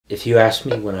if you asked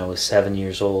me when I was 7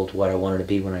 years old what I wanted to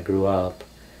be when I grew up,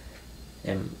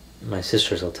 and my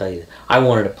sisters will tell you, I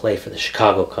wanted to play for the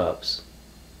Chicago Cubs.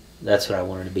 That's what I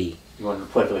wanted to be. You wanted to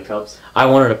play for the Cubs? I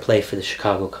wanted to play for the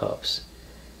Chicago Cubs.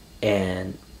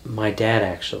 And my dad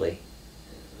actually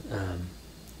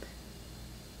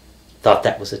thought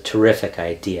that was a terrific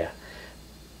idea.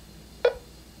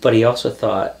 But he also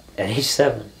thought, at age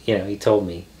 7, he told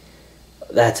me,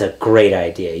 that's a great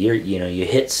idea. You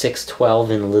hit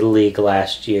 .612 in Little League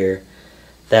last year.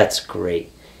 That's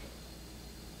great.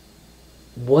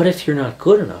 What if you're not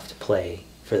good enough to play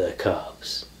for the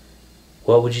Cubs?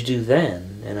 What would you do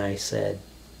then? And I said,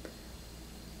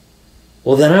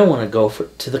 well, then I want to go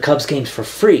to the Cubs games for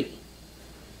free.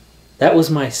 That was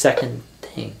my second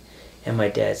thing. And my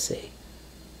dad said,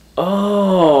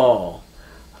 oh,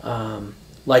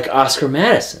 like Oscar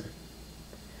Madison.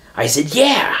 I said,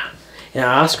 yeah. And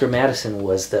Oscar Madison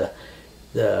was the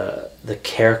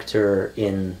character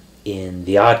in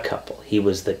The Odd Couple. He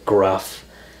was the gruff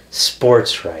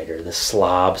sports writer, the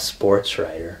slob sports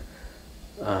writer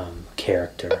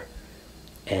character.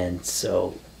 And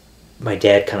so my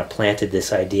dad kind of planted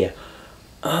this idea,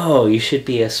 oh, you should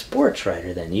be a sports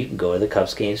writer then. You can go to the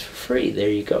Cubs games for free. There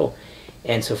you go.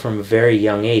 And so from a very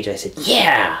young age, I said,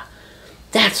 yeah,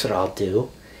 that's what I'll do.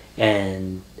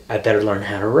 And I better learn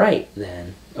how to write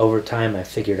then. Over time, I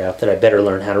figured out that I better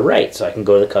learn how to write so I can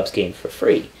go to the Cubs games for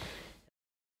free.